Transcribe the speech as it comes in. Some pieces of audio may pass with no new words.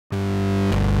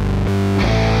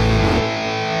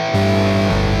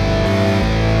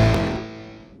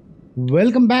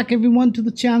Welcome back everyone to the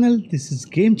channel. This is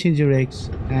GameChangerX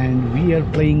and we are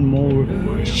playing more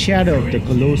Shadow of the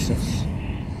Colossus.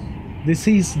 This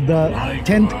is the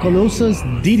 10th Colossus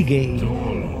DIRGE.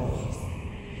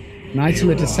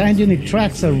 Isolated scientific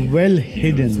tracks are well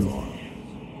hidden.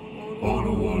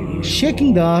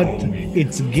 Shaking the earth,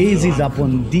 its gaze is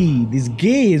upon thee. This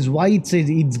gaze, why it says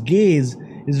its gaze,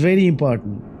 is very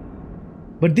important.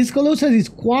 But this Colossus is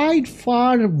quite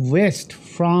far west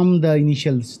from the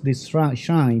initial this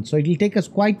shrine, so it will take us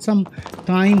quite some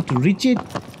time to reach it.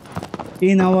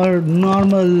 In our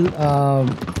normal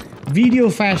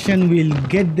video fashion, we'll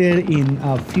get there in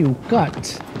a few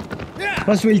cuts.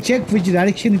 First, we'll check which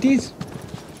direction it is.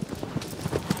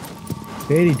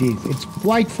 There it is. It's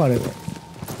quite far away.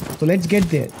 So let's get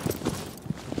there.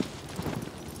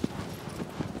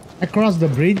 Across the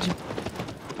bridge.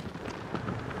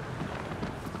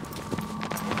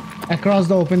 Across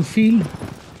the open field,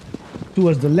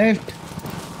 towards the left.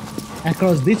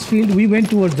 Across this field, we went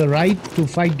towards the right to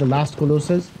fight the last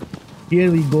Colossus.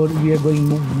 Here we go. We are going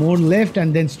more left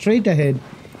and then straight ahead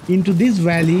into this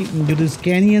valley, into this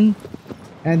canyon,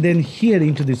 and then here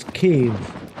into this cave.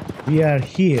 We are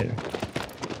here.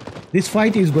 This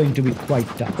fight is going to be quite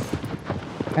tough,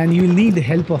 and you will need the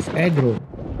help of aggro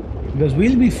because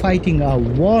we'll be fighting a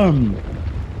worm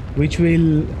which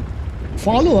will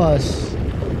follow us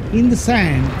in the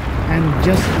sand and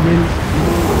just will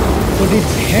put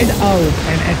its head out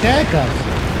and attack us.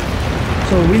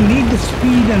 So we'll need the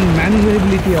speed and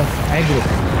maneuverability of aggro.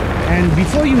 And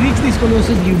before you reach this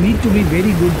Colossus, you need to be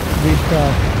very good with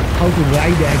how to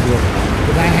ride aggro.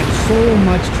 Because I had so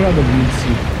much trouble, you'll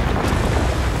see.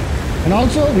 And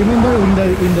also remember,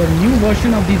 in the new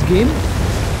version of this game,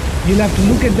 you'll have to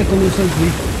look at the Colossus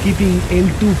with keeping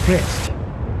L2 pressed.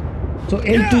 So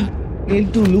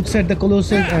L2 looks at the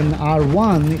Colossus and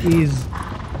R1 is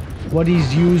what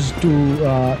is used to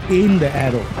aim the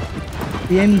arrow,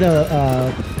 aim the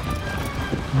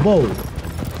bow.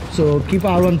 So keep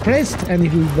R1 pressed and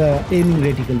the aiming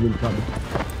reticle will come.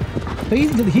 So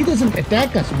he doesn't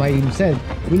attack us by himself.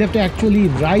 We'll have to actually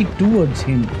ride towards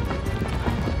him.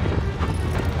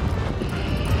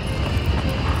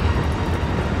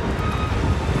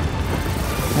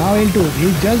 Now L2,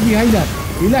 he's just behind us.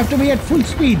 You'll have to be at full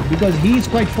speed because he is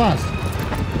quite fast.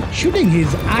 Shooting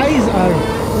his eyes are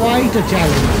quite a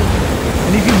challenge.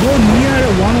 And if you go near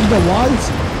one of the walls,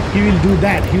 he will do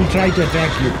that. He will try to attack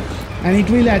you. And it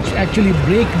will actually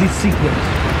break this sequence.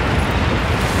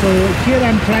 So here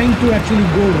I'm trying to actually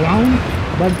go round.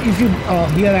 But if you,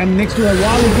 here I'm next to a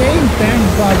wall again, thank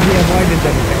God we avoided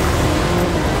that attack.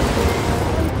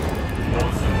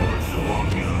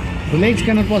 The legs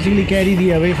cannot possibly carry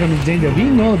thee away from its danger. We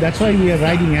know, that's why we are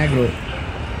riding aggro.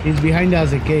 He's behind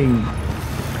us again.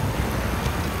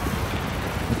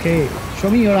 Okay, show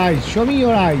me your eyes, show me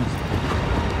your eyes.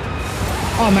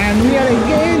 Oh man, we are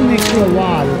again next to a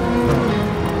wall.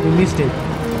 We missed it.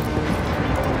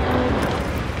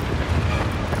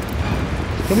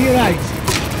 Show me your eyes.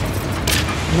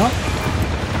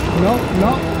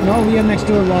 No, we are next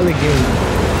to a wall again.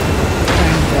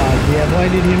 Thank God, we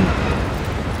avoided him.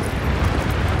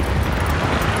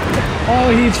 Oh,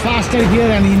 he's faster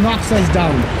here and he knocks us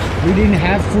down. We didn't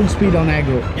have full speed on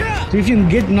aggro. So if you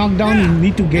get knocked down, you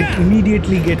need to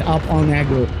immediately get up on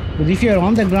aggro. Because if you're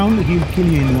on the ground, he'll kill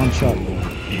you in one shot.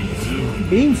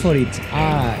 Aim for its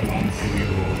eyes.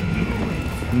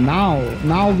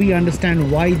 Now we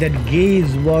understand why that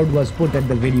gaze word was put at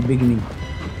the very beginning.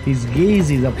 His gaze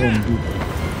is upon you.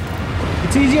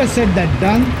 It's easier said than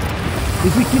done.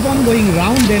 If we keep on going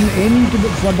round, then aiming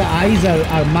for the eyes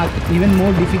are much even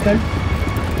more difficult.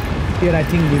 Here I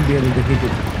think we'll be able to hit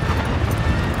it.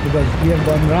 Because we have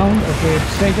gone round. Okay,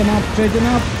 straighten up, straighten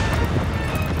up.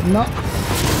 No,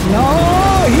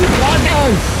 he got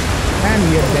us! And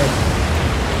we are dead.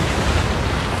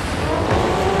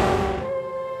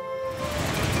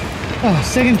 Oh,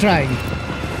 second try.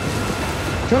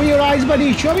 Show me your eyes,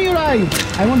 buddy, show me your eyes.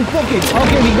 I want to poke it.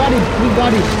 Okay, we got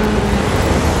it.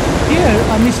 Here,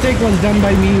 a mistake was done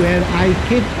by me where I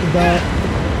kept the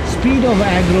speed of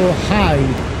aggro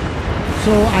high.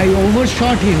 So I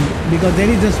overshot him because there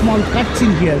is a small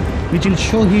cutscene here which will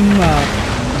show him,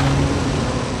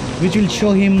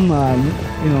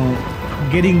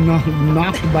 getting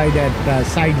knocked by that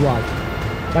side wall.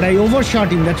 But I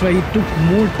overshot him. That's why it took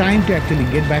more time to actually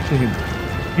get back to him.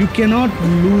 You cannot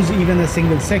lose even a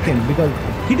single second because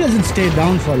he doesn't stay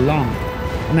down for long.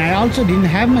 And I also didn't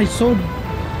have my sword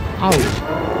out,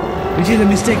 which is a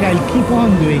mistake I'll keep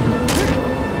on doing.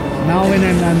 Now when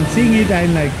I'm seeing it,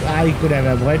 I'm like, I could have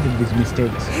avoided these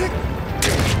mistakes.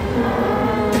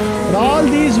 But all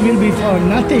these will be for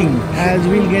nothing as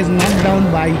we'll get knocked down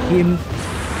by him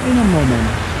in a moment.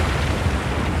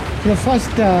 The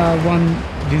first one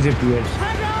disappears.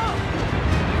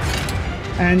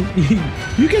 And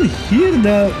you can hear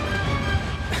the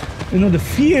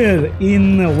fear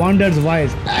in Wander's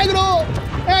voice. Agro!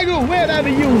 Agro, where are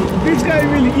you? This guy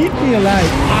will eat me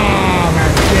alive. Ah,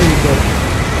 man, there you go.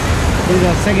 This is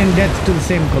our second death to the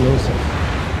same Colossus.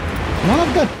 One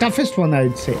of the toughest one, I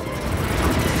would say.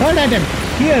 Third attempt.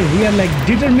 Here we are like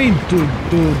determined to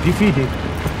defeat it.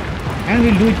 And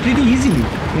we'll do it pretty easily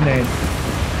in the end.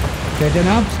 Straighten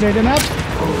up, straighten up.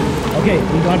 Okay,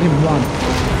 we got him one.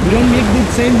 We don't make the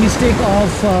same mistake of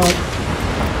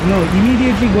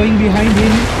immediately going behind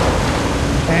him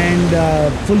and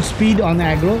full speed on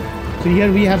aggro. So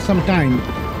here we have some time.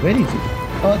 Where is he?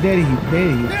 Oh, there he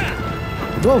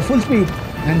is. Go full speed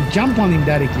and jump on him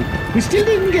directly. We still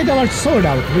didn't get our sword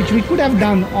out, which we could have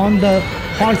done on the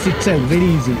horse itself very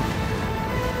easily.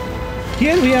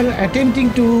 Here we are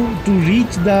attempting to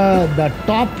reach the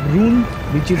top rune,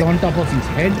 which is on top of his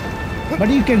head. But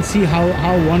you can see how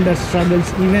Wander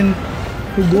struggles even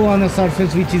to go on a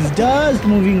surface which is just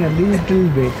moving a little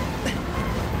bit.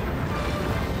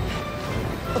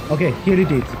 Okay, here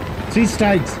it is. 3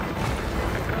 strikes.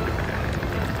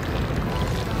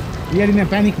 We are in a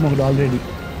panic mode already.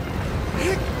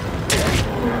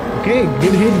 Okay,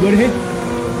 good hit, good hit.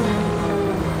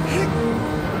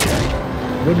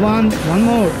 Good one. One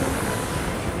more.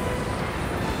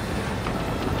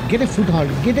 Get a foothold,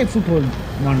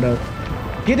 Wander.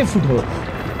 Get a foothold.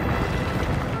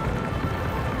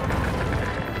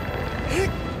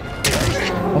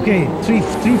 Okay, three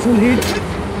full hits.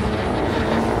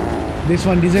 This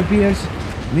one disappears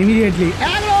immediately.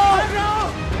 Arrow!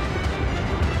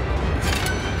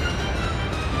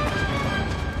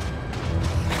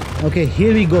 Okay,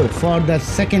 here we go for the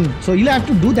second. So you'll have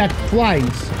to do that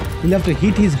twice. You'll have to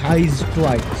hit his eyes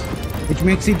twice, which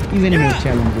makes it even more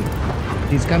challenging.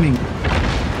 He's coming.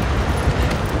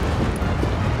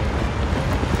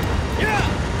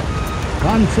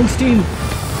 Run full steam.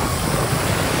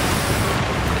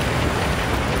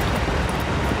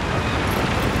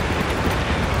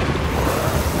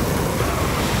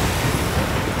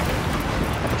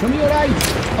 Show me your eyes.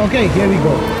 Okay, here we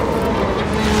go.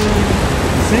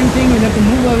 Same thing, you'll have to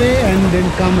move away and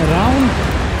then come around.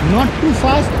 Not too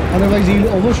fast, otherwise you'll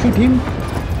overshoot him.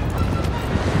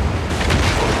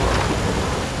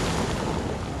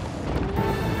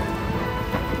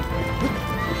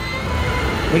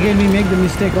 Again, we make the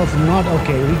mistake of not,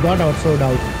 okay, we got our sword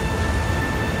out.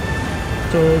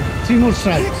 So, 3 more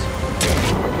strikes.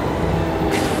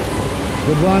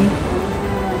 Good one.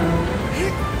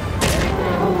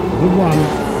 Good one.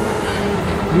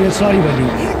 We are sorry, buddy.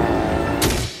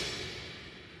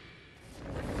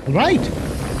 Right.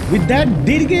 With that,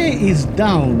 DIRGE is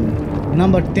down.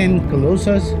 Number 10,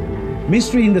 Colossus.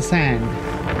 Mystery in the Sand.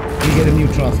 We get a new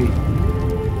trophy.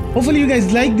 Hopefully you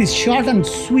guys like these short and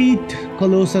sweet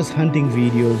Colossus hunting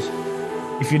videos.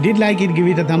 If you did like it, give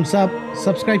it a thumbs up.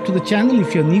 Subscribe to the channel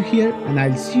if you're new here, and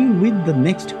I'll see you with the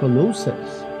next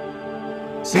Colossus.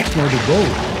 6 more to go.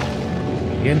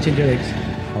 GameChangerX.